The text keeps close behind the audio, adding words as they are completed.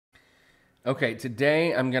Okay,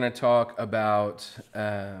 today I'm going to talk about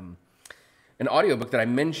an audiobook that I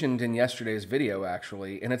mentioned in yesterday's video,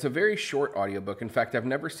 actually, and it's a very short audiobook. In fact, I've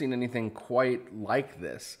never seen anything quite like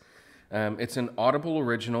this. It's an Audible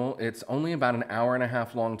original. It's only about an hour and a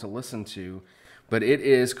half long to listen to, but it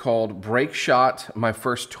is called Break Shot, My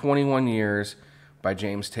First 21 Years by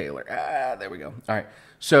James Taylor. There we go. All right.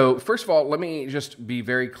 So first of all, let me just be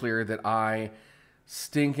very clear that I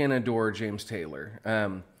stinking adore James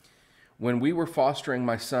Taylor. When we were fostering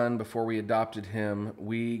my son before we adopted him,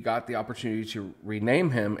 we got the opportunity to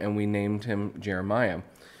rename him, and we named him Jeremiah.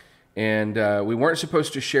 And we weren't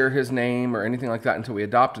supposed to share his name or anything like that until we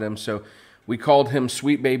adopted him, so we called him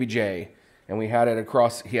Sweet Baby J, and we had it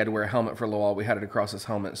across, he had to wear a helmet for a little while, we had it across his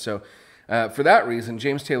helmet. So for that reason,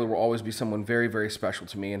 James Taylor will always be someone very, very special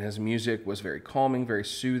to me, and his music was very calming, very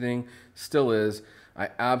soothing, still is. I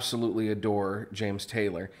absolutely adore James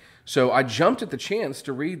Taylor. So I jumped at the chance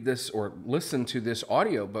to read this or listen to this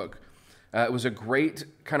audiobook. It was a great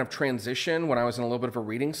kind of transition when I was in a little bit of a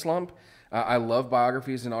reading slump. I love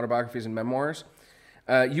biographies and autobiographies and memoirs.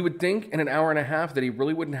 You would think in an hour and a half that he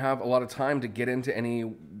really wouldn't have a lot of time to get into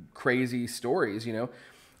any crazy stories, you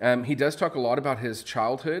know. He does talk a lot about his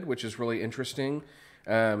childhood, which is really interesting.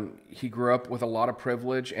 He grew up with a lot of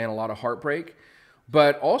privilege and a lot of heartbreak.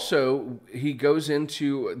 But also, he goes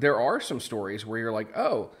into, there are some stories where you're like,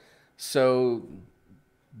 oh, so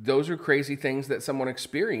those are crazy things that someone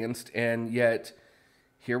experienced, and yet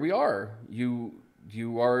here we are. You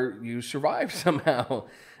survived somehow.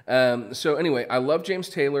 So anyway, I love James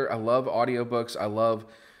Taylor. I love audiobooks. I love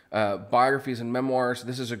biographies and memoirs.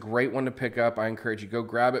 This is a great one to pick up. I encourage you, go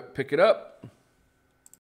grab it, pick it up.